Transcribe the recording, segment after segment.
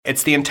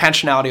It's the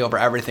intentionality over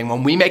everything.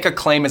 When we make a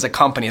claim as a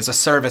company, as a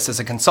service, as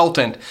a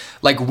consultant,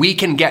 like we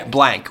can get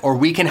blank or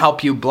we can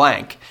help you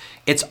blank,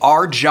 it's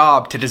our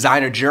job to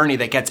design a journey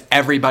that gets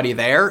everybody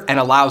there and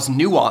allows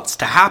nuance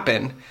to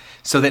happen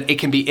so that it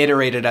can be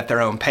iterated at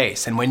their own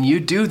pace. And when you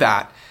do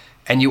that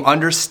and you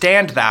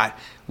understand that,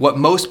 what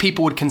most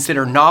people would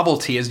consider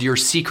novelty is your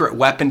secret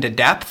weapon to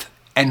depth.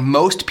 And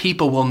most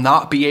people will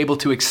not be able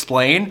to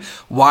explain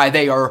why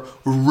they are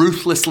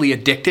ruthlessly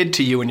addicted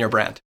to you and your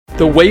brand.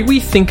 The way we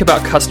think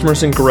about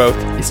customers and growth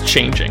is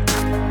changing.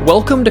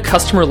 Welcome to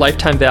Customer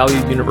Lifetime Value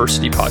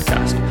University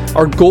podcast.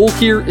 Our goal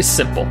here is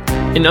simple.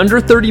 In under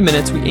 30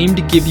 minutes, we aim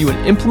to give you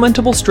an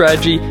implementable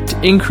strategy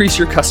to increase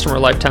your customer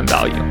lifetime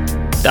value.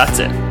 That's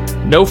it.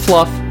 No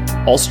fluff,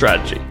 all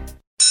strategy.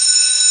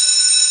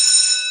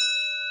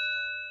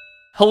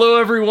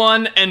 Hello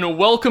everyone, and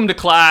welcome to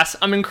class.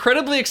 I'm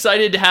incredibly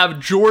excited to have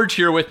George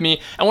here with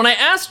me. And when I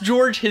asked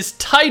George his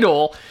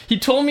title, he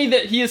told me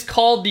that he is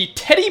called the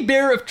Teddy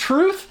Bear of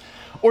Truth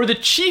or the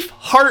Chief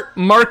Heart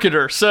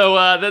Marketer.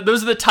 So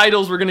those are the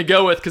titles we're going to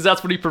go with because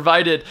that's what he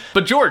provided.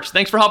 But George,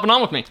 thanks for hopping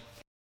on with me.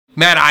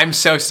 Man, I'm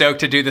so stoked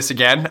to do this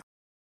again.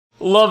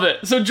 Love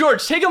it. So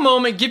George, take a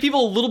moment, give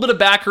people a little bit of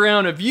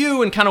background of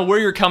you and kind of where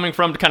you're coming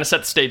from to kind of set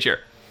the stage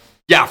here.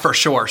 Yeah, for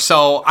sure.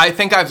 So I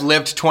think I've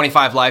lived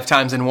 25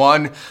 lifetimes in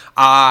one.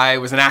 I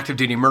was an active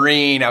duty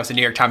Marine. I was a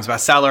New York Times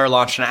bestseller,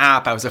 launched an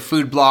app. I was a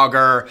food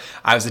blogger.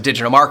 I was a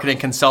digital marketing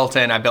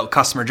consultant. I built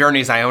customer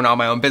journeys. I own all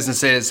my own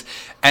businesses.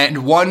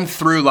 And one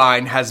through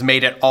line has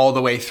made it all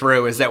the way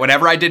through is that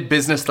whenever I did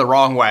business the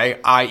wrong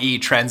way, i.e.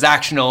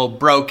 transactional,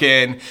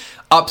 broken,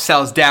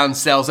 upsells,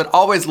 downsells, it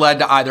always led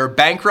to either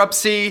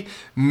bankruptcy,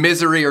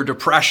 misery, or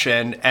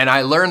depression. And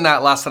I learned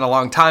that lesson a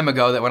long time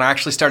ago that when I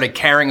actually started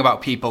caring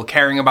about people,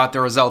 caring about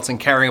their results, and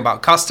caring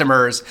about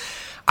customers,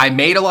 I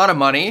made a lot of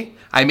money,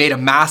 I made a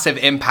massive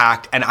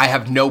impact, and I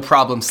have no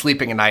problem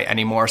sleeping at night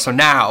anymore. So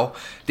now,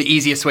 the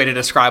easiest way to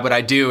describe what I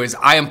do is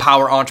I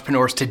empower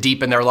entrepreneurs to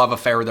deepen their love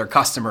affair with their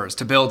customers,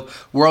 to build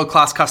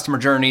world-class customer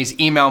journeys,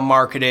 email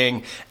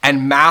marketing,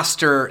 and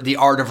master the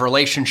art of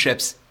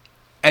relationships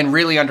and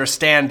really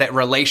understand that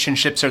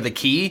relationships are the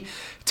key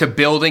to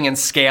building and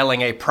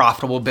scaling a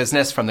profitable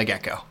business from the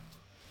get-go.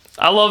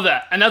 I love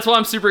that. And that's why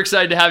I'm super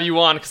excited to have you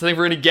on, because I think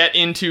we're going to get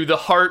into the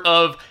heart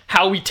of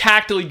how we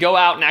tactically go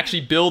out and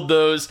actually build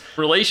those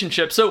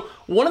relationships. So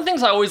one of the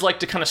things I always like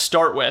to kind of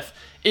start with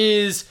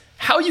is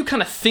how you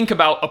kind of think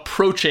about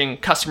approaching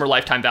customer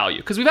lifetime value.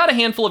 Because we've had a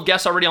handful of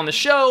guests already on the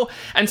show,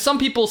 and some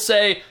people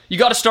say, you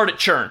got to start at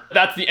churn.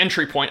 That's the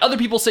entry point. Other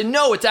people say,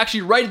 no, it's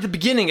actually right at the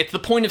beginning. It's the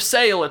point of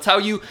sale. It's how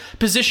you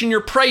position your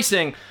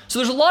pricing. So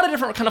there's a lot of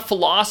different kind of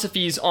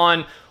philosophies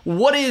on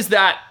what is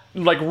that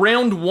like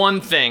round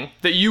one thing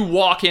that you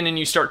walk in and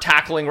you start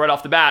tackling right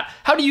off the bat.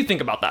 How do you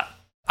think about that?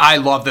 I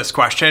love this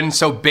question.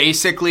 So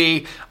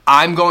basically,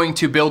 I'm going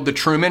to build the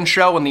Truman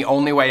Show, and the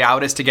only way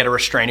out is to get a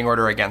restraining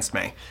order against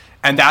me.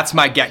 And that's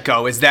my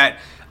get-go, is that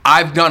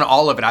I've done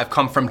all of it. I've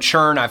come from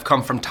churn, I've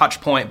come from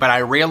touchpoint, but I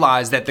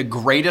realize that the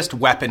greatest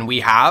weapon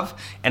we have,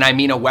 and I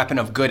mean a weapon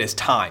of good, is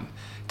time.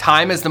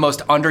 Time is the most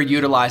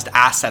underutilized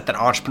asset that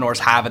entrepreneurs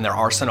have in their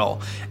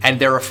arsenal, and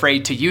they're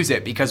afraid to use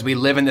it because we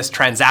live in this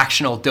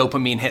transactional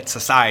dopamine hit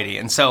society.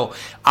 And so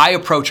I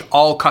approach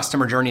all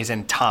customer journeys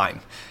in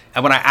time.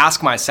 And when I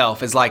ask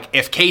myself is like,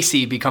 if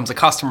Casey becomes a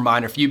customer of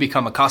mine, or if you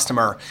become a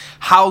customer,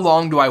 how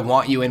long do I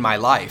want you in my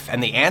life?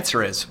 And the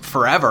answer is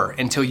forever,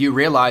 until you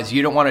realize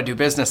you don't want to do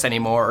business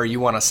anymore or you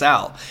want to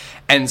sell.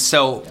 And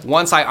so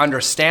once I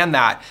understand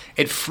that,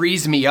 it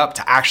frees me up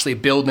to actually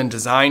build and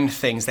design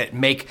things that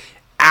make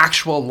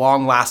actual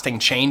long-lasting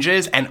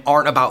changes and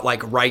aren't about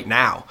like right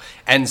now.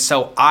 And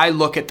so I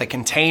look at the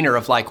container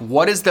of like,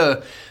 what is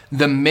the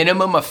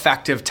minimum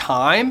effective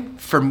time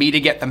for me to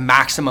get the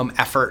maximum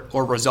effort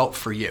or result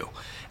for you?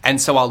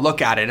 And so I'll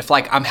look at it. If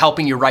like I'm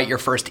helping you write your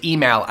first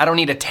email, I don't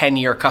need a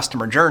 10-year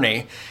customer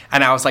journey.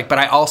 And I was like, but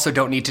I also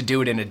don't need to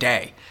do it in a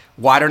day.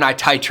 Why don't I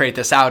titrate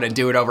this out and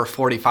do it over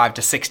 45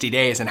 to 60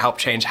 days and help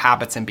change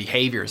habits and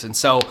behaviors? And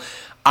so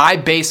I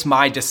base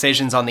my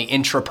decisions on the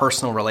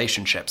intrapersonal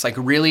relationships, like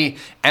really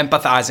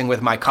empathizing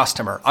with my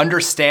customer,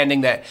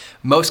 understanding that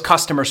most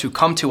customers who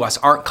come to us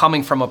aren't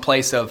coming from a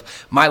place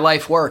of, my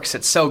life works,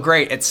 it's so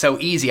great, it's so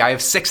easy, I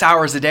have 6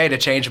 hours a day to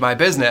change my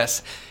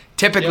business.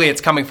 Typically, It's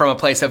coming from a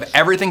place of,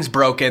 everything's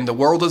broken, the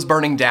world is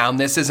burning down,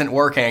 this isn't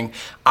working,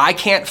 I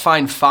can't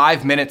find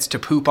 5 minutes to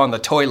poop on the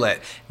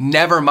toilet,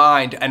 never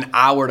mind an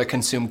hour to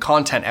consume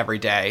content every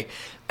day.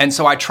 And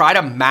so I try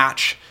to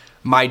match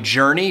my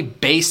journey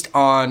based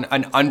on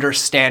an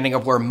understanding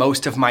of where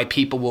most of my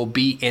people will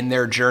be in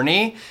their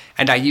journey.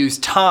 And I use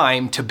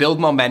time to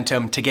build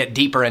momentum, to get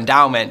deeper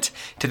endowment,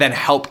 to then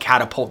help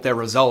catapult their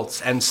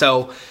results. And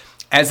so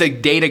as a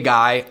data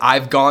guy,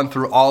 I've gone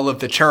through all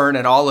of the churn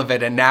and all of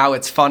it. And now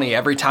it's funny,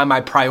 every time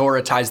I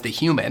prioritize the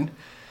human,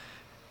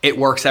 it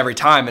works every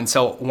time. And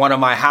so one of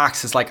my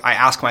hacks is like, I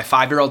ask my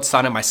 5-year-old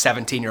son and my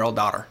 17-year-old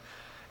daughter.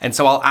 And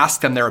so I'll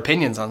ask them their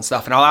opinions on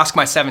stuff. And I'll ask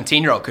my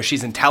 17-year-old because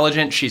she's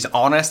intelligent, she's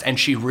honest, and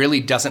she really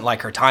doesn't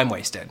like her time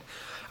wasted.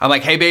 I'm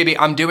like, hey, baby,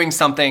 I'm doing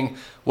something.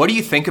 what do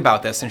you think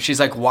about this? And she's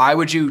like, why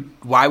would you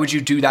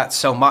do that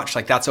so much?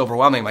 Like, that's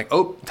overwhelming. I'm like,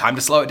 oh, time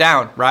to slow it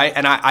down, right?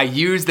 And I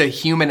use the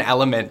human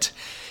element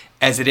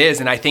as it is.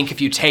 And I think if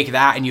you take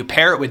that and you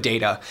pair it with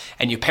data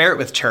and you pair it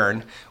with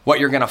churn, what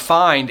you're going to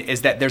find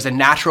is that there's a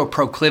natural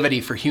proclivity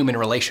for human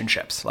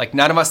relationships. Like,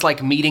 none of us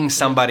like meeting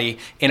somebody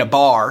in a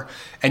bar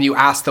and you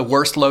ask the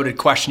worst loaded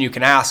question you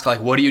can ask,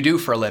 like, what do you do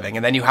for a living?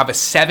 And then you have a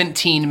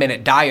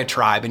 17-minute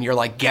diatribe and you're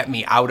like, get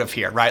me out of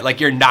here, right? Like,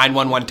 you're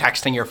 911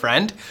 texting your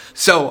friend.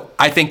 So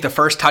I think the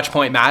first touch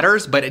point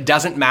matters, but it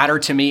doesn't matter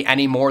to me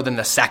any more than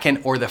the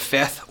second or the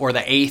fifth or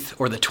the eighth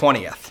or the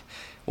 20th.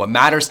 What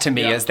matters to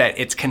me is that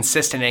it's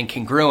consistent and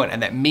congruent,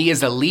 and that me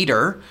as a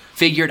leader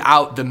figured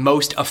out the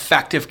most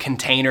effective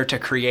container to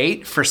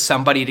create for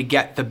somebody to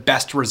get the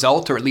best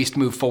result, or at least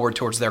move forward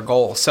towards their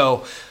goal.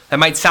 So that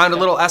might sound a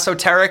little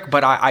esoteric,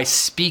 but I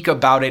speak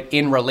about it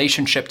in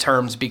relationship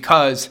terms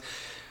because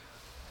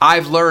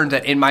I've learned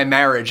that in my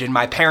marriage, in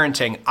my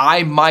parenting,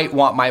 I might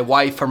want my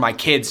wife or my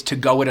kids to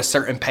go at a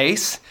certain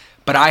pace,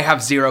 but I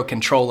have zero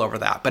control over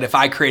that. But if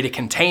I create a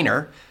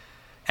container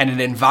and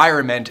an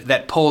environment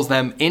that pulls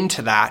them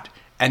into that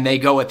and they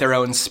go at their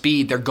own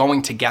speed, they're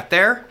going to get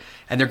there,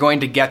 and they're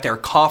going to get there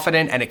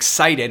confident and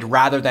excited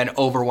rather than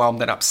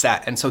overwhelmed and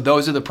upset. And so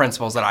those are the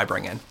principles that I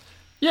bring in.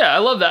 Yeah, I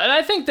love that. And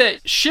I think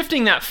that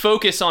shifting that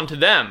focus onto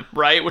them,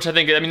 right, which I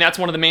mean, that's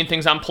one of the main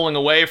things I'm pulling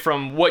away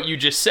from what you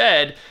just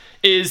said,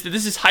 is that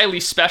this is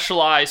highly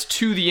specialized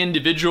to the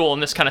individual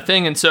and this kind of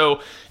thing. And so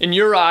in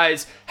your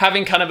eyes,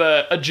 having kind of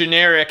a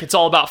generic, it's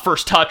all about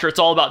first touch, or it's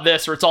all about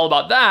this, or it's all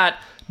about that,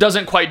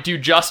 doesn't quite do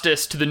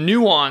justice to the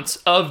nuance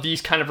of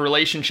these kind of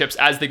relationships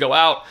as they go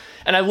out.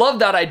 And I love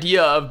that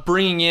idea of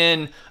bringing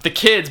in the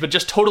kids, but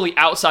just totally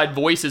outside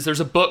voices. There's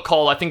a book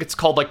called, I think it's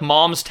called like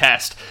Mom's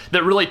Test,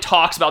 that really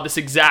talks about this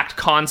exact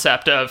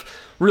concept of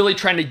really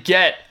trying to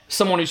get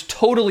someone who's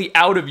totally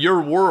out of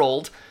your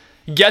world,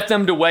 get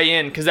them to weigh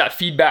in, because that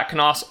feedback can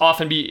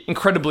often be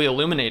incredibly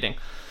illuminating.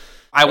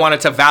 I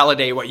wanted to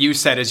validate what you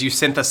said, as you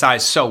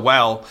synthesized so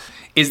well,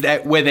 is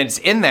that when it's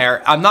in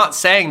there, I'm not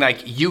saying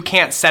like you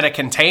can't set a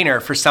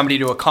container for somebody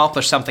to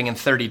accomplish something in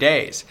 30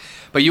 days.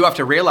 But you have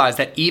to realize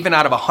that even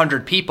out of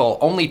 100 people,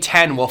 only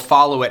 10 will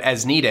follow it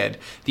as needed.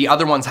 The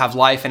other ones have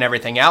life and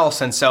everything else.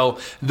 And so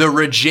the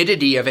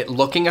rigidity of it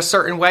looking a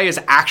certain way is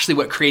actually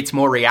what creates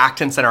more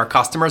reactance in our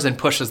customers and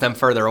pushes them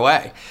further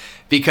away.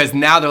 Because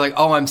now they're like,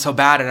 oh, I'm so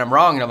bad and I'm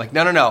wrong. And I'm like,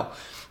 no.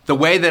 The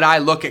way that I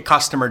look at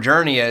customer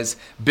journey is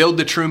build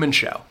the Truman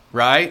Show,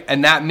 right?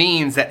 And that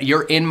means that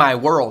you're in my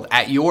world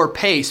at your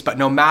pace, but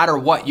no matter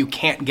what, you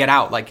can't get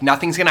out. Like,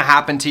 nothing's going to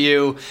happen to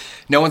you.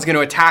 No one's going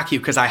to attack you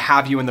because I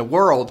have you in the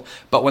world.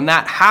 But when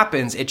that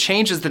happens, it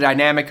changes the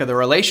dynamic of the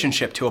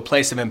relationship to a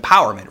place of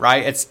empowerment,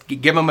 right? It's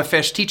give them a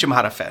fish, teach them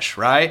how to fish,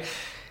 right?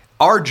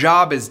 Our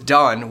job is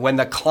done when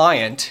the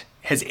client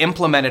has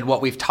implemented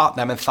what we've taught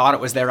them and thought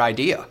it was their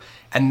idea.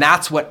 And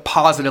that's what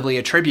positively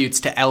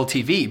attributes to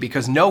LTV,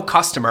 because no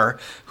customer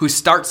who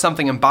starts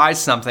something and buys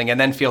something and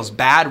then feels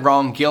bad,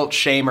 wrong, guilt,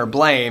 shame, or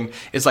blame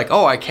is like,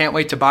 oh, I can't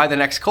wait to buy the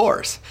next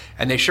course.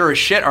 And they sure as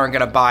shit aren't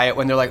going to buy it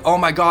when they're like, oh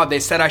my God, they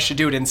said I should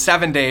do it in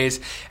 7 days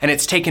and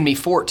it's taken me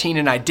 14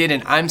 and I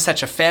didn't. I'm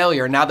such a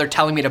failure. Now they're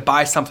telling me to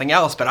buy something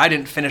else, but I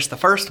didn't finish the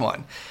first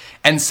one.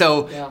 And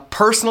so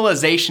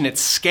personalization at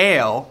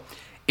scale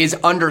is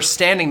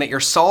understanding that you're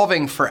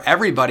solving for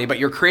everybody, but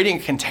you're creating a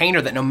container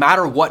that no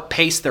matter what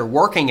pace they're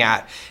working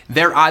at,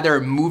 they're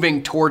either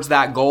moving towards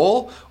that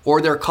goal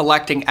or they're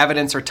collecting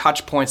evidence or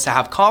touch points to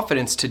have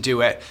confidence to do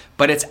it,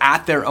 but it's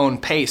at their own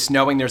pace,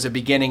 knowing there's a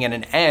beginning and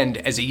an end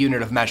as a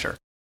unit of measure.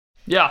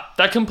 Yeah,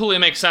 that completely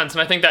makes sense.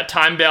 And I think that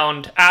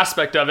time-bound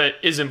aspect of it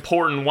is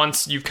important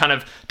once you've kind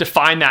of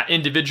defined that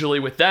individually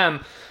with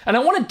them. And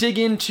I want to dig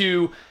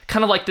into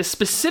kind of like the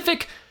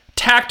specific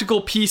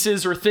tactical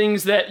pieces or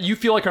things that you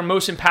feel like are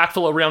most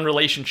impactful around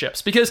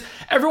relationships, because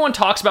everyone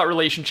talks about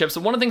relationships,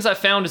 and one of the things I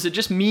found is it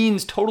just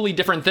means totally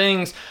different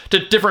things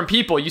to different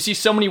people. You see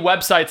so many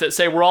websites that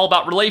say we're all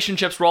about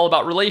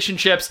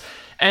relationships,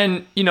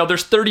 and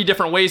there's 30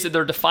 different ways that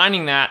they're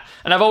defining that.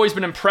 And I've always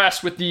been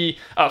impressed with the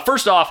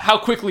first off, how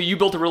quickly you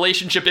built a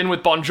relationship in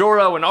with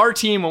Bonjoro and our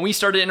team when we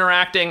started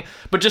interacting,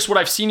 but just what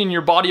I've seen in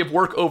your body of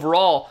work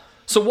overall.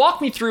 So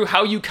walk me through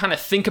how you kind of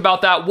think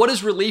about that. What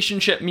does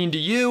relationship mean to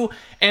you?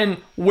 And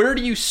where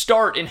do you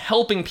start in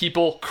helping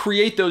people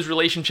create those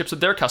relationships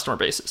with their customer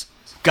bases?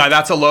 God,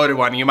 that's a loaded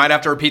one. You might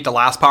have to repeat the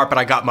last part, but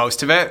I got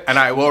most of it and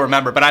I will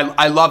remember. But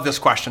I love this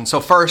question. So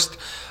first,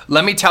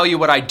 let me tell you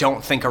what I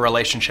don't think a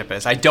relationship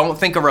is. I don't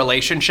think a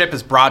relationship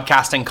is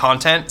broadcasting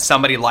content,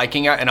 somebody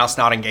liking it and us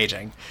not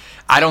engaging.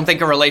 I don't think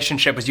a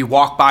relationship is you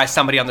walk by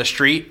somebody on the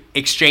street,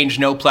 exchange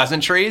no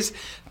pleasantries.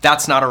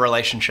 That's not a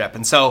relationship.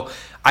 And so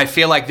I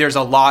feel like there's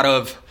a lot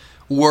of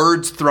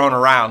words thrown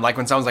around. Like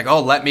when someone's like,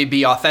 oh, let me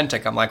be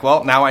authentic. I'm like,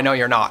 well, now I know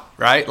you're not,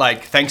 right?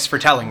 Like, thanks for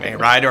telling me,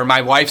 right? Or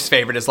my wife's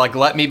favorite is like,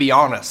 let me be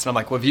honest. And I'm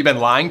like, well, have you been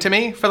lying to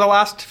me for the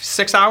last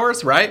 6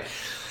 hours, right?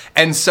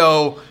 And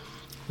so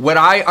what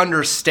I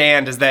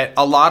understand is that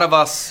a lot of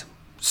us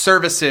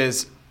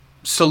services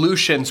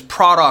solutions,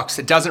 products,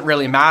 it doesn't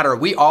really matter.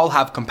 We all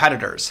have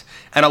competitors.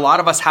 And a lot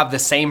of us have the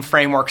same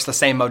frameworks, the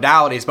same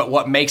modalities, but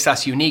what makes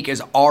us unique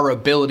is our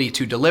ability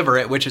to deliver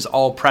it, which is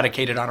all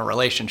predicated on a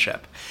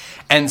relationship.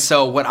 And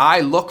so what I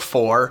look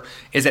for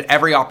is at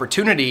every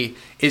opportunity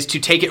is to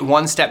take it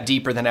one step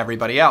deeper than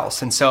everybody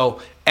else. And so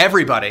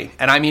everybody,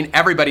 and I mean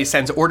everybody,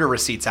 sends order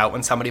receipts out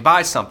when somebody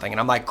buys something. And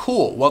I'm like,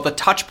 cool, well, the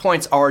touch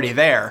point's already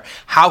there.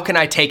 How can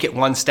I take it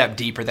one step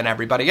deeper than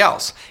everybody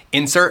else?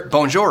 Insert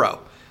bonjour.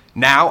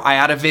 Now I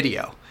add a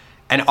video.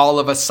 And all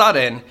of a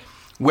sudden,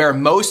 where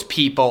most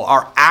people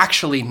are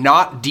actually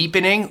not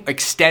deepening,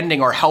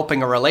 extending, or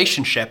helping a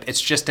relationship,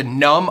 it's just a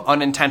numb,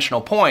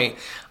 unintentional point.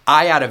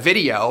 I add a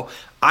video.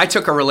 I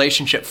took a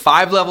relationship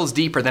 5 levels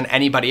deeper than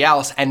anybody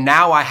else, and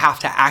now I have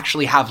to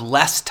actually have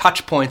less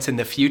touch points in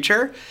the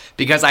future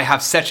because I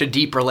have such a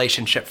deep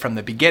relationship from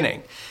the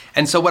beginning.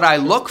 And so what I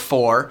look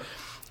for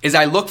is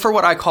I look for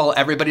what I call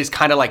everybody's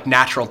kind of like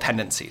natural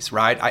tendencies,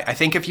 right? I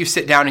think if you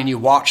sit down and you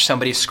watch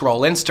somebody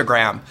scroll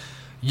Instagram,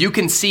 you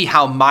can see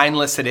how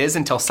mindless it is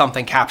until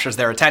something captures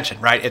their attention,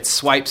 right? It's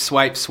swipe,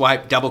 swipe,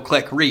 swipe, double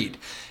click, read,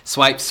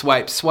 swipe,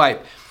 swipe,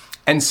 swipe.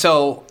 And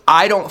so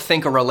I don't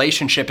think a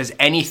relationship is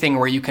anything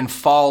where you can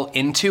fall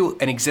into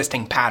an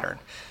existing pattern.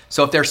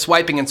 So if they're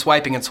swiping and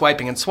swiping and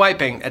swiping and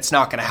swiping, it's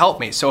not going to help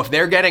me. So if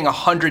they're getting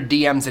 100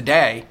 DMs a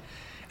day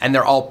and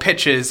they're all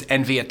pitches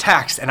and via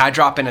text and I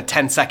drop in a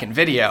 10-second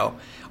video,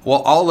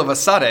 well, all of a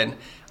sudden,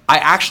 I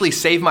actually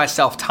save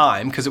myself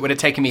time because it would have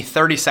taken me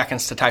 30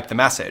 seconds to type the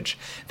message.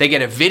 They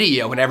get a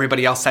video when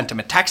everybody else sent them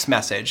a text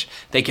message.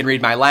 They can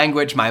read my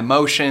language, my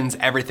emotions,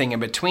 everything in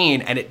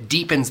between, and it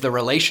deepens the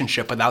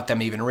relationship without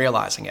them even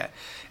realizing it.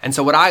 And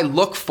so what I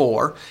look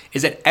for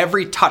is at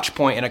every touch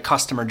point in a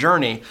customer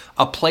journey,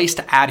 a place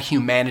to add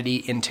humanity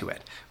into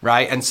it,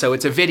 right? And so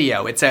it's a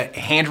video, it's a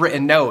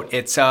handwritten note,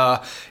 it's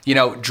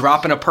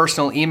dropping a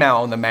personal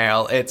email in the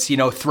mail, it's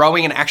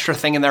throwing an extra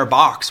thing in their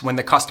box when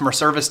the customer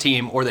service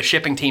team or the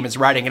shipping team is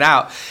writing it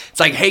out. It's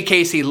like, hey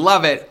Casey,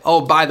 love it.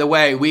 Oh, by the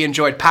way, we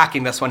enjoyed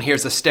packing this one.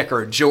 Here's a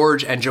sticker,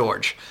 George and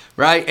George,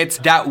 right? It's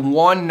that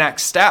one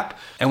next step.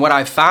 And what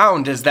I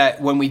found is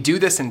that when we do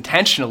this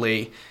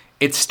intentionally,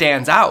 it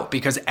stands out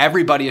because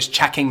everybody is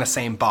checking the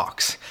same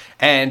box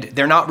and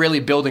they're not really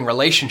building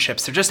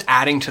relationships. They're just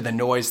adding to the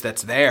noise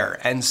that's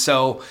there. And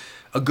so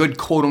a good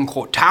quote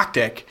unquote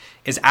tactic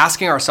is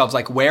asking ourselves,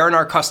 like, where in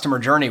our customer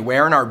journey,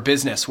 where in our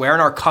business, where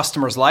in our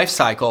customer's life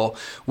cycle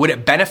would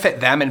it benefit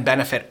them and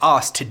benefit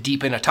us to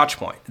deepen a touch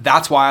point?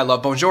 That's why I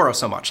love Bonjour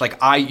so much. Like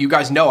you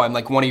guys know, I'm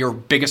like one of your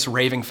biggest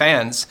raving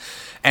fans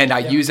and I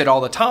use it all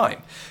the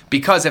time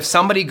because if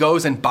somebody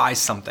goes and buys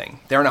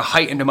something, they're in a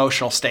heightened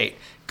emotional state.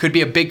 Could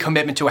be a big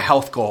commitment to a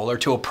health goal or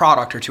to a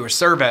product or to a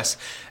service,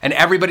 and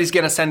everybody's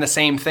going to send the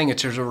same thing.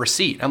 It's just a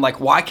receipt. I'm like,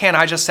 why can't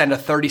I just send a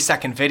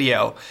 30-second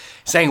video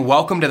saying,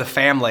 welcome to the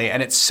family,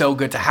 and it's so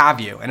good to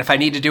have you. And if I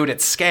need to do it at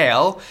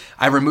scale,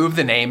 I remove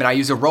the name and I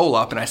use a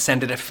roll-up and I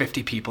send it to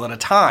 50 people at a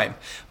time.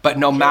 But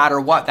no matter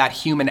what, that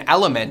human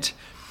element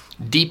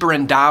deeper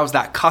endows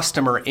that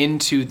customer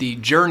into the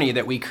journey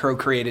that we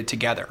co-created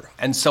together.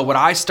 And so what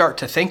I start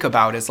to think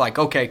about is like,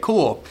 okay,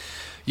 cool.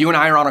 You and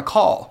I are on a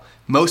call.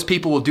 Most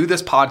people will do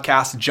this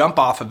podcast, jump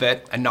off of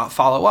it, and not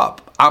follow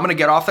up. I'm going to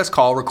get off this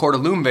call, record a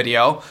Loom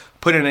video,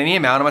 put it in an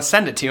email, and I'm going to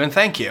send it to you and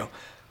thank you.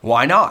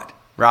 Why not?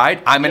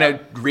 Right? I'm going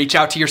to reach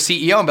out to your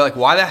CEO and be like,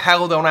 why the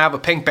hell don't I have a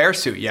pink bear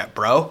suit yet,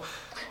 bro?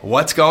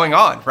 What's going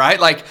on? Right?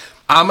 Like,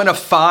 I'm going to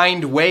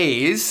find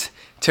ways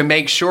to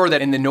make sure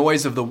that in the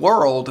noise of the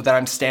world that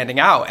I'm standing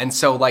out. And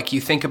so like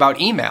you think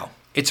about email,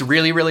 it's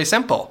really, really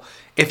simple.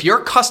 If your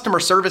customer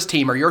service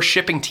team or your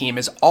shipping team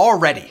is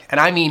already, and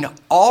I mean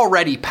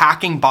already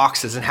packing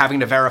boxes and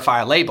having to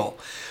verify a label,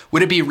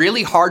 would it be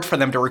really hard for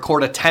them to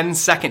record a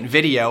 10-second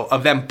video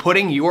of them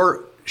putting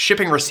your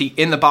shipping receipt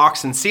in the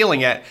box and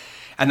sealing it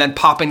and then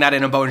popping that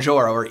in a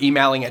Bonjour or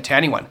emailing it to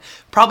anyone?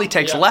 Probably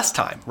takes less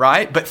time,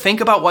 right? But think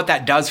about what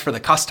that does for the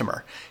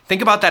customer.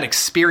 Think about that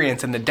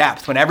experience and the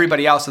depth when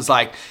everybody else is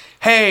like,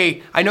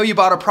 hey, I know you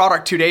bought a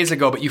product 2 days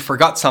ago, but you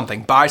forgot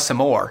something, buy some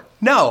more.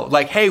 No,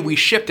 like, hey, we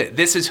shipped it.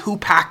 This is who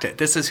packed it.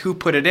 This is who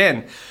put it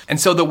in. And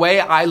so the way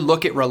I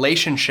look at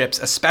relationships,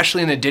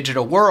 especially in the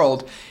digital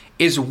world,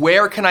 is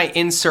where can I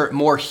insert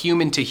more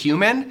human to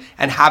human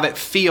and have it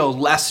feel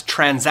less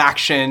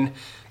transaction,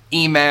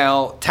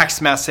 email,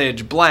 text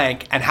message,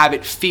 blank, and have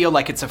it feel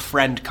like it's a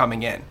friend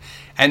coming in.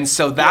 And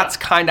so that's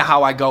kind of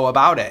how I go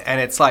about it. And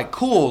it's like,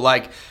 cool,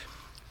 like,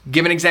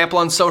 give an example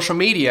on social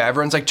media.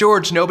 Everyone's like,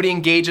 George, nobody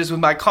engages with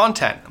my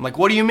content. I'm like,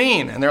 what do you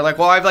mean? And they're like,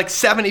 well, I have like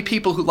 70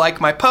 people who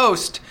like my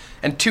post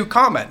and 2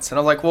 comments. And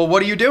I'm like, well,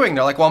 what are you doing?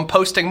 They're like, well, I'm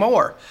posting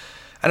more.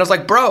 And I was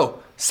like, bro,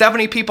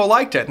 70 people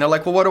liked it. And they're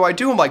like, well, what do I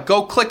do? I'm like,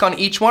 go click on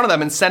each one of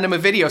them and send them a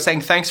video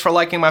saying, thanks for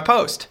liking my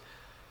post.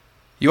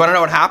 You want to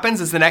know what happens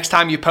is the next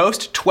time you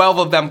post, 12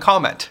 of them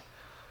comment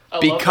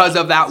because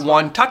of that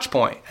one touch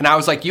point. And I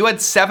was like, you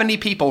had 70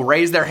 people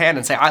raise their hand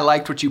and say, I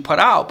liked what you put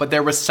out, but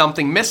there was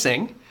something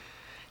missing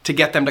to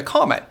get them to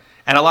comment.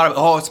 And a lot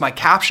of, it's my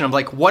caption. I'm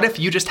like, what if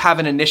you just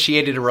haven't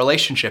initiated a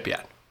relationship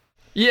yet?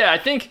 Yeah, I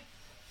think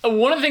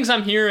One of the things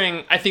I'm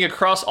hearing, I think,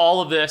 across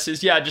all of this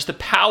is, just the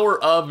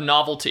power of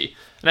novelty.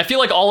 And I feel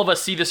like all of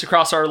us see this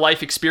across our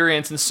life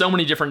experience in so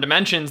many different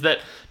dimensions,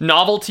 that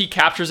novelty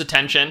captures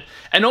attention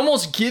and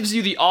almost gives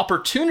you the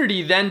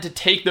opportunity then to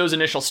take those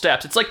initial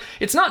steps. It's like,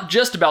 it's not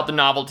just about the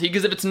novelty,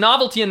 because if it's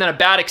novelty and then a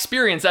bad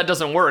experience, that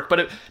doesn't work.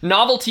 But if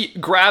novelty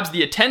grabs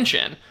the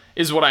attention,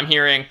 is what I'm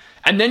hearing,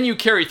 and then you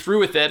carry through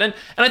with it. And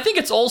I think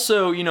it's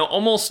also,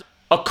 almost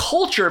a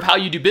culture of how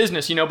you do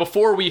business.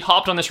 Before we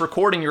hopped on this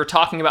recording, you were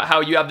talking about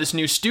how you have this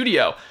new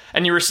studio,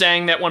 and you were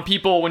saying that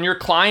when your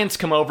clients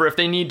come over, if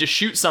they need to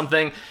shoot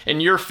something in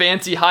your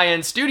fancy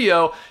high-end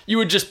studio, you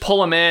would just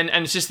pull them in,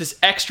 and it's just this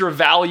extra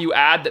value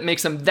add that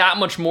makes them that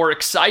much more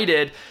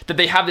excited that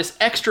they have this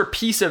extra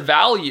piece of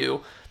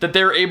value that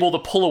they're able to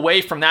pull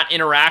away from that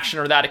interaction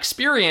or that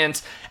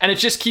experience, and it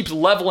just keeps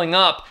leveling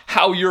up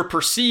how you're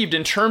perceived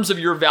in terms of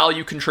your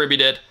value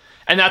contributed.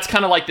 And that's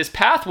kind of like this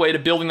pathway to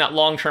building that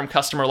long-term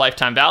customer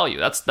lifetime value.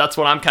 That's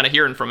what I'm kind of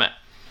hearing from it.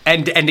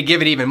 And to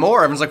give it even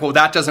more, everyone's like, well,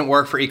 that doesn't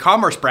work for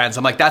e-commerce brands.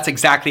 I'm like, that's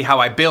exactly how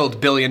I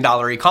build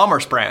billion-dollar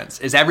e-commerce brands,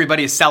 is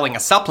everybody is selling a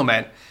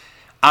supplement.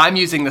 I'm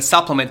using the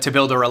supplement to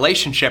build a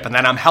relationship, and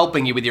then I'm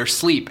helping you with your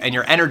sleep and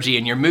your energy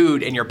and your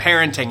mood and your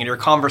parenting and your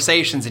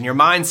conversations and your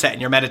mindset and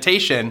your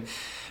meditation.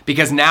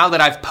 Because now that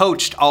I've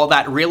poached all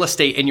that real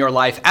estate in your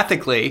life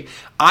ethically,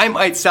 I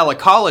might sell a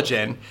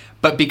collagen,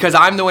 but because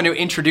I'm the one who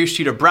introduced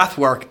you to breath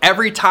work,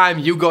 every time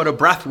you go to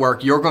breath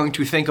work, you're going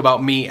to think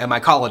about me and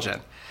my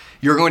collagen.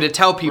 You're going to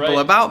tell people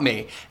about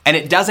me. And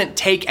it doesn't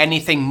take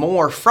anything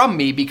more from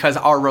me, because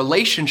our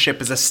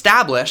relationship is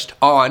established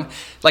on,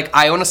 like,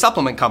 I own a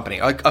supplement company,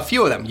 like a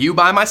few of them. You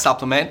buy my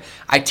supplement,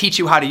 I teach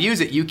you how to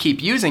use it, you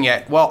keep using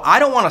it. Well, I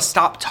don't want to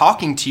stop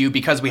talking to you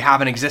because we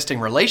have an existing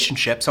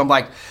relationship. So I'm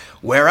like,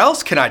 where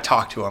else can I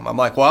talk to him? I'm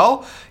like,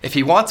 well, if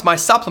he wants my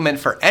supplement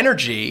for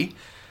energy,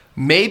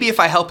 maybe if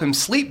I help him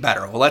sleep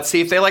better. Well, let's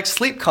see if they like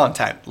sleep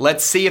content.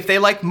 Let's see if they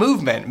like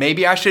movement.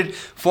 Maybe I should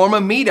form a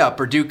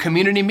meetup or do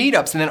community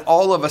meetups. And then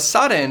all of a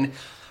sudden,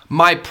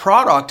 my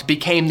product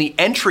became the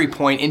entry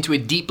point into a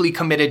deeply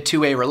committed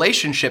two-way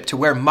relationship, to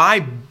where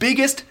my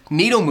biggest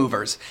needle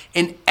movers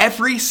in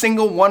every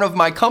single one of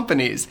my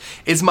companies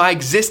is my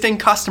existing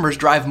customers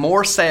drive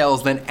more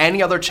sales than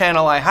any other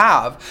channel I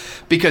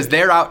have, because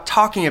they're out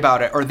talking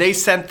about it, or they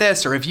sent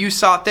this, or if you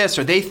saw this,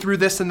 or they threw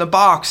this in the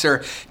box,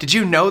 or did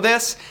you know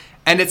this?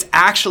 And it's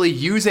actually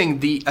using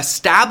the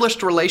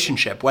established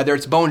relationship, whether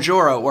it's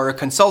Bonjoro or a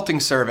consulting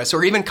service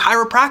or even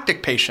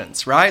chiropractic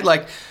patients, right?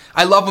 Like,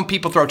 I love when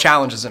people throw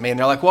challenges at me and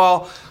they're like,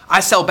 well, I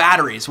sell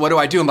batteries. What do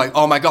I do? I'm like,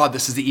 oh my God,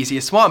 this is the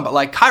easiest one. But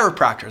like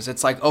chiropractors,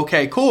 it's like,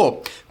 okay,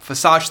 cool.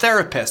 Massage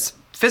therapists,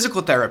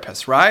 physical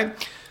therapists, right?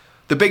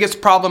 The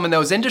biggest problem in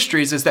those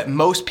industries is that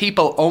most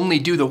people only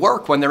do the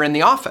work when they're in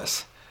the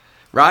office,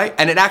 right?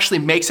 And it actually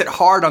makes it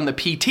hard on the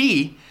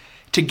PT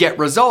to get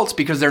results,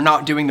 because they're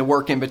not doing the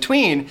work in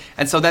between.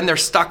 And so then they're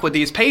stuck with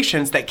these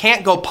patients that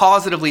can't go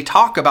positively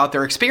talk about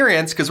their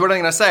experience, because what are they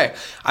gonna say?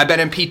 I've been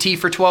in PT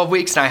for 12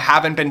 weeks and I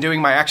haven't been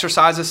doing my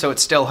exercises, so it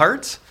still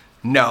hurts?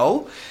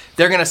 No.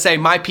 They're gonna say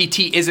my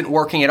PT isn't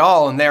working at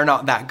all and they're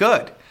not that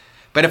good.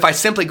 But if I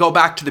simply go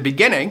back to the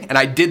beginning, and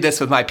I did this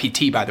with my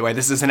PT, by the way,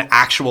 this is an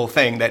actual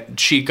thing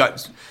that she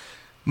got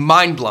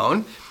mind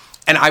blown.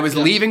 And I was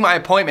leaving my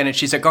appointment and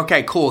she's like,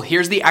 okay, cool.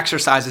 Here's the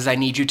exercises I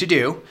need you to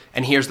do.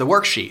 And here's the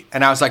worksheet.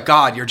 And I was like,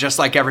 God, you're just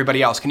like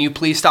everybody else. Can you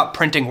please stop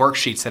printing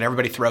worksheets that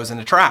everybody throws in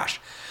the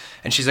trash?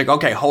 And she's like,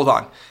 okay, hold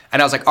on.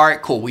 And I was like, all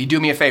right, cool. Will you do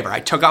me a favor?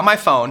 I took out my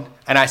phone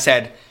and I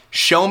said,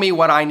 show me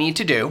what I need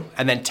to do,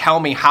 and then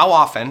tell me how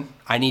often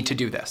I need to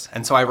do this.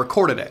 And so I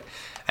recorded it.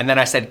 And then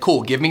I said,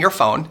 cool, give me your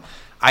phone.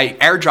 I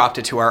airdropped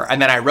it to her.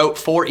 And then I wrote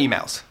 4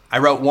 emails. I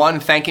wrote one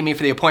thanking me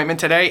for the appointment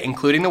today,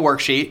 including the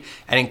worksheet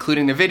and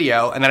including the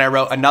video. And then I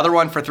wrote another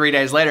one for 3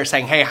 days later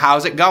saying, hey,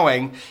 how's it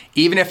going?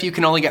 Even if you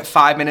can only get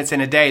 5 minutes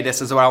in a day,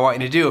 this is what I want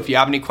you to do. If you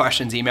have any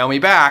questions, email me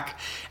back.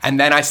 And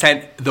then I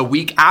sent the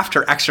week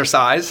after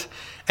exercise,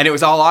 and it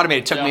was all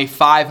automated. It took me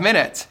 5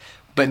 minutes.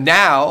 But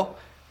now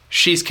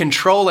she's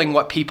controlling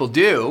what people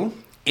do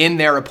in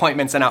their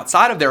appointments and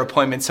outside of their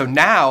appointments. So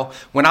now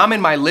when I'm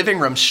in my living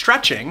room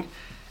stretching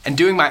and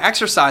doing my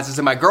exercises,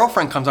 and my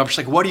girlfriend comes up, she's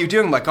like, what are you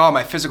doing? I'm like, oh,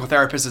 my physical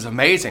therapist is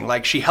amazing.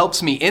 Like, she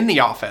helps me in the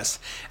office.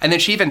 And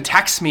then she even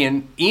texts me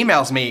and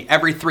emails me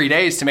every 3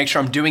 days to make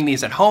sure I'm doing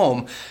these at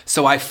home,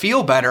 so I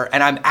feel better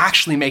and I'm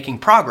actually making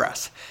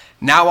progress.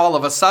 Now all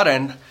of a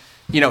sudden,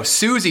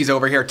 Susie's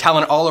over here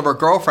telling all of her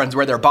girlfriends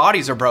where their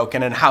bodies are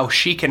broken and how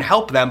she can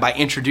help them by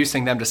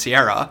introducing them to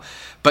Sierra.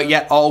 But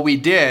yet all we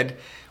did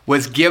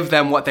was give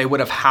them what they would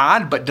have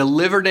had, but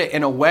delivered it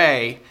in a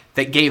way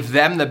that gave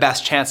them the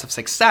best chance of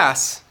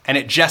success. And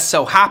it just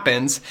so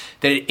happens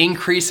that it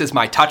increases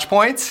my touch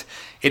points.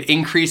 It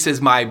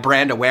increases my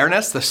brand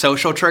awareness, the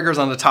social triggers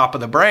on the top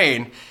of the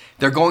brain.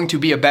 They're going to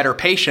be a better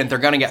patient. They're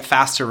going to get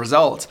faster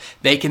results.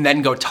 They can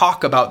then go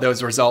talk about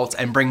those results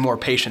and bring more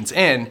patients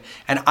in.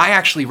 And I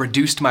actually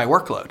reduced my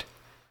workload.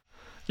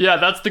 Yeah,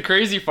 that's the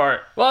crazy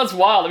part. Well, that's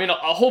wild. I mean, a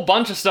whole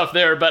bunch of stuff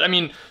there. But I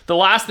mean, the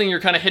last thing you're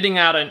kind of hitting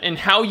at and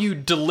how you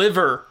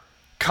deliver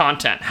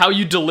content, how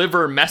you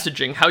deliver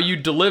messaging, how you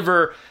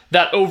deliver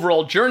that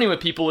overall journey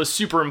with people is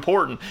super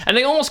important. And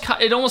it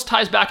almost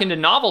ties back into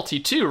novelty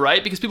too,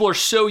 right? Because people are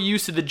so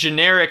used to the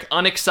generic,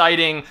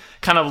 unexciting,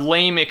 kind of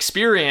lame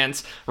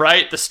experience,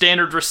 right? The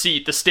standard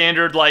receipt, the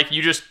standard, like,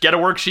 you just get a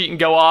worksheet and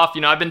go off.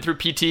 I've been through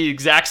PT,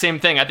 exact same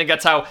thing. I think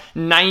that's how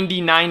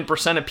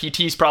 99% of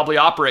PTs probably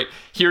operate.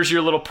 Here's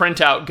your little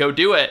printout, go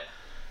do it.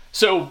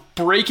 So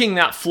breaking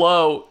that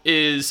flow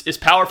is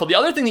powerful. The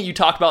other thing that you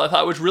talked about I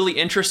thought was really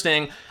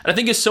interesting, and I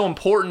think is so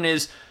important,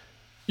 is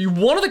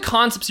one of the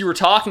concepts you were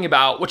talking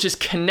about, which is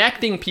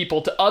connecting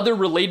people to other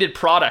related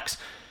products.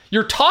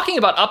 You're talking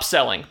about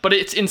upselling, but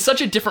it's in such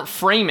a different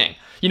framing.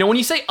 When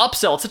you say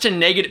upsell, it's such a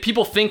negative,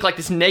 people think like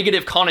this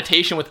negative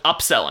connotation with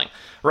upselling,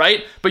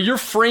 right? But you're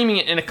framing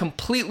it in a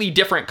completely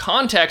different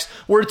context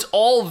where it's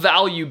all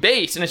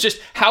value-based, and it's just,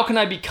 how can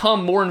I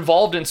become more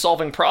involved in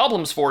solving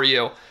problems for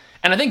you?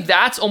 And I think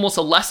that's almost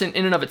a lesson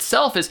in and of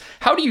itself, is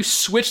how do you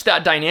switch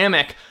that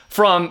dynamic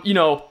from,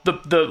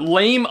 the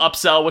lame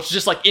upsell, which is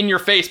just like in your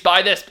face,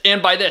 buy this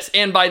and buy this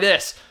and buy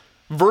this,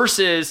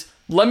 versus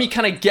let me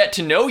kind of get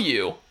to know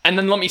you and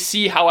then let me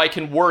see how I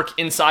can work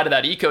inside of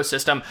that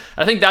ecosystem.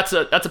 I think that's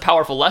a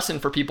powerful lesson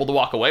for people to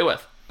walk away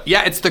with.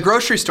 Yeah, it's the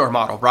grocery store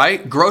model,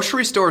 right?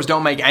 Grocery stores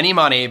don't make any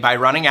money by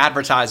running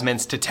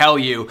advertisements to tell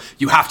you,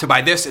 you have to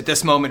buy this at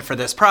this moment for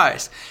this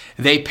price.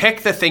 They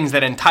pick the things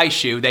that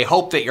entice you. They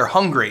hope that you're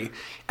hungry.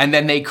 And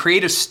then they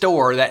create a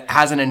store that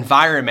has an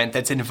environment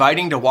that's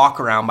inviting to walk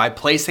around by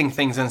placing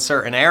things in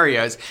certain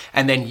areas.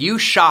 And then you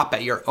shop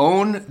at your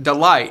own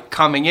delight,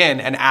 coming in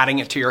and adding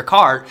it to your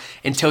cart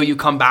until you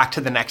come back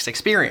to the next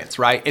experience,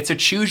 right? It's a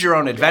choose your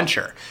own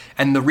adventure.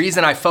 And the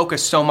reason I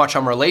focus so much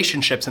on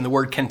relationships and the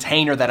word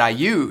container that I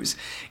use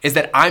is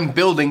that I'm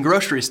building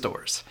grocery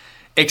stores.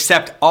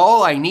 Except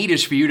all I need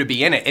is for you to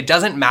be in it. It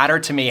doesn't matter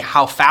to me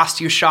how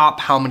fast you shop,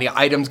 how many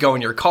items go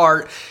in your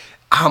cart,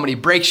 how many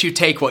breaks you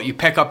take, what you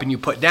pick up and you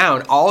put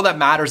down. All that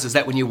matters is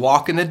that when you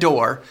walk in the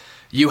door,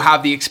 you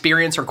have the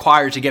experience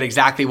required to get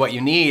exactly what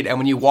you need. And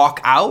when you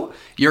walk out,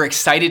 you're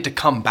excited to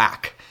come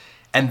back.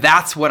 And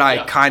that's what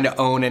I kind of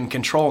own and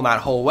control in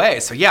that whole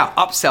way. So yeah,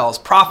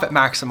 upsells, profit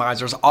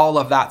maximizers, all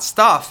of that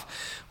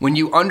stuff. When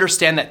you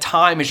understand that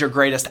time is your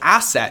greatest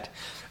asset,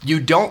 you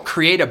don't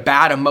create a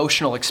bad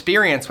emotional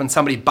experience when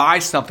somebody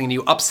buys something and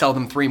you upsell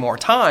them 3 more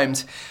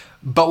times.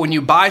 But when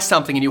you buy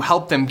something and you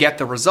help them get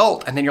the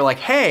result, and then you're like,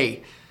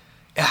 hey,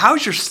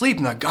 how's your sleep?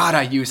 And like, God,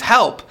 I use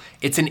help.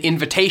 It's an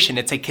invitation.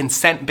 It's a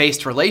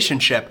consent-based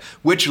relationship,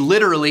 which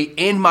literally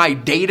in my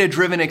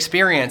data-driven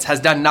experience has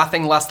done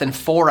nothing less than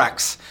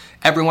 4x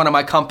every one of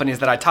my companies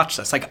that I touch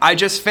this. Like, I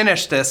just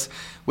finished this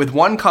with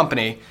one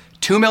company,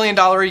 $2 million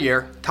a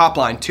year, top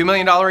line, $2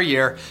 million a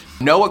year,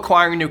 no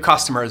acquiring new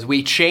customers.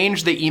 We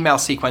changed the email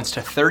sequence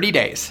to 30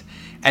 days.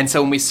 And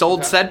so when we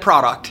sold said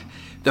product,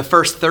 the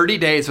first 30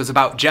 days was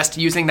about just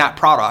using that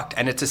product,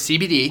 and it's a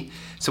CBD.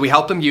 So we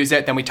helped them use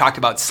it. Then we talked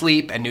about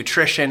sleep and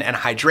nutrition and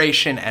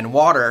hydration and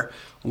water.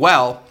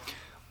 Well,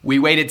 we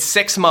waited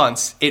 6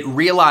 months. It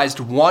realized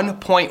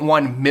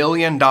 $1.1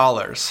 million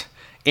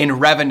in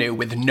revenue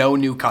with no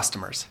new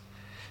customers.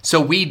 So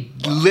we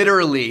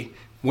literally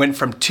went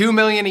from 2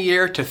 million a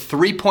year to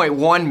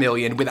 3.1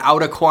 million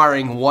without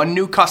acquiring one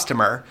new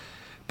customer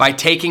by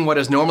taking what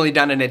is normally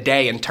done in a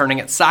day and turning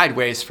it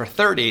sideways for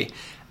 30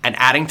 and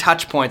adding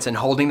touch points and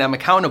holding them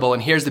accountable.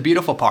 And here's the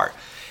beautiful part.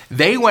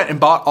 They went and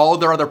bought all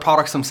their other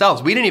products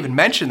themselves. We didn't even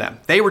mention them.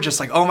 They were just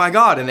like, oh my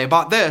God, and they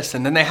bought this,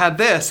 and then they had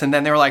this, and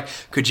then they were like,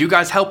 could you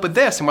guys help with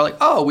this? And we're like,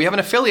 oh, we have an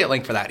affiliate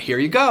link for that. Here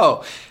you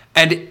go.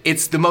 And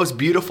it's the most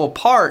beautiful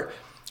part,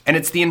 and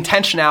it's the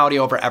intentionality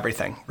over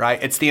everything,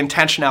 right? It's the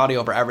intentionality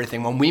over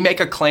everything. When we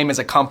make a claim as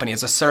a company,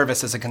 as a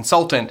service, as a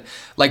consultant,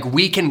 like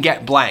we can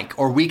get blank,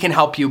 or we can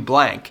help you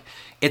blank,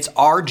 it's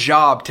our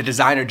job to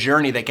design a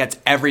journey that gets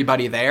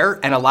everybody there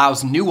and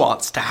allows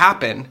nuance to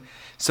happen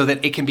so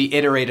that it can be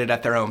iterated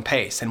at their own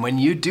pace. And when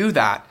you do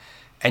that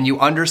and you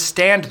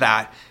understand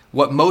that,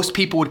 what most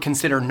people would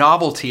consider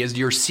novelty is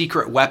your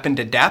secret weapon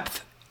to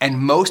depth. And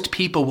most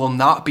people will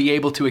not be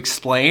able to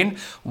explain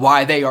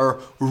why they are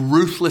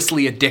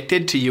ruthlessly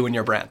addicted to you and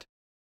your brand.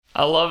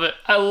 I love it.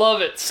 I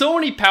love it. So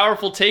many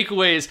powerful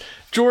takeaways.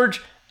 George,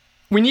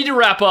 we need to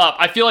wrap up.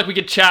 I feel like we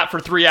could chat for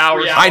 3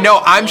 hours. I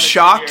know. I'm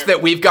shocked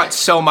that we've got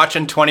so much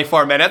in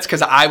 24 minutes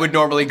because I would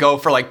normally go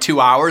for like 2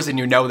 hours, and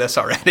you know this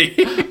already.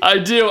 I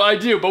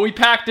do. But we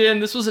packed in.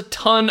 This was a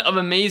ton of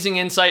amazing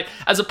insight.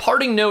 As a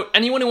parting note,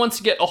 anyone who wants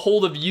to get a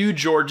hold of you,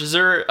 George, is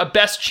there a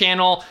best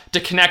channel to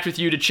connect with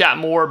you to chat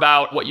more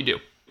about what you do?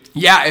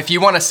 Yeah, if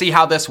you want to see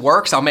how this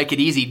works, I'll make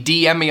it easy.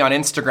 DM me on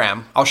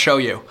Instagram. I'll show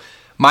you.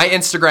 My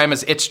Instagram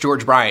is It's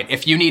George Bryant.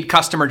 If you need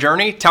customer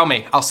journey, tell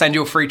me. I'll send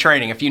you a free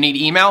training. If you need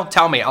email,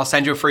 tell me. I'll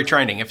send you a free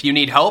training. If you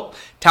need help,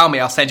 tell me.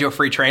 I'll send you a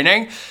free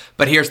training.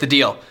 But here's the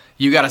deal.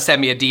 You got to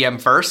send me a DM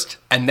first,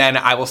 and then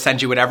I will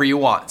send you whatever you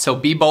want. So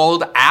be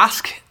bold,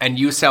 ask, and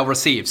you shall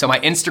receive. So my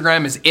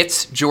Instagram is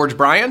It's George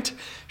Bryant.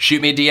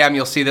 Shoot me a DM.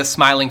 You'll see this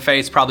smiling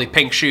face, probably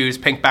pink shoes,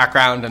 pink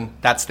background, and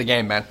that's the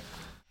game, man.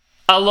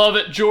 I love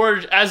it.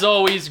 George, as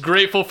always,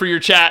 grateful for your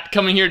chat.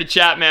 Coming here to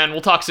chat, man.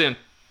 We'll talk soon.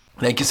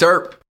 Thank you,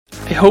 sir.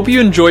 I hope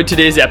you enjoyed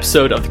today's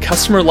episode of the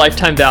Customer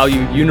Lifetime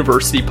Value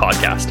University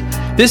podcast.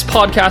 This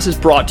podcast is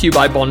brought to you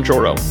by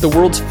Bonjoro, the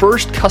world's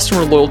first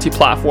customer loyalty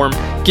platform,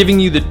 giving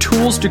you the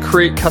tools to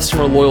create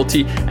customer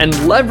loyalty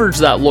and leverage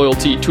that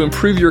loyalty to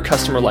improve your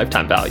customer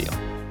lifetime value.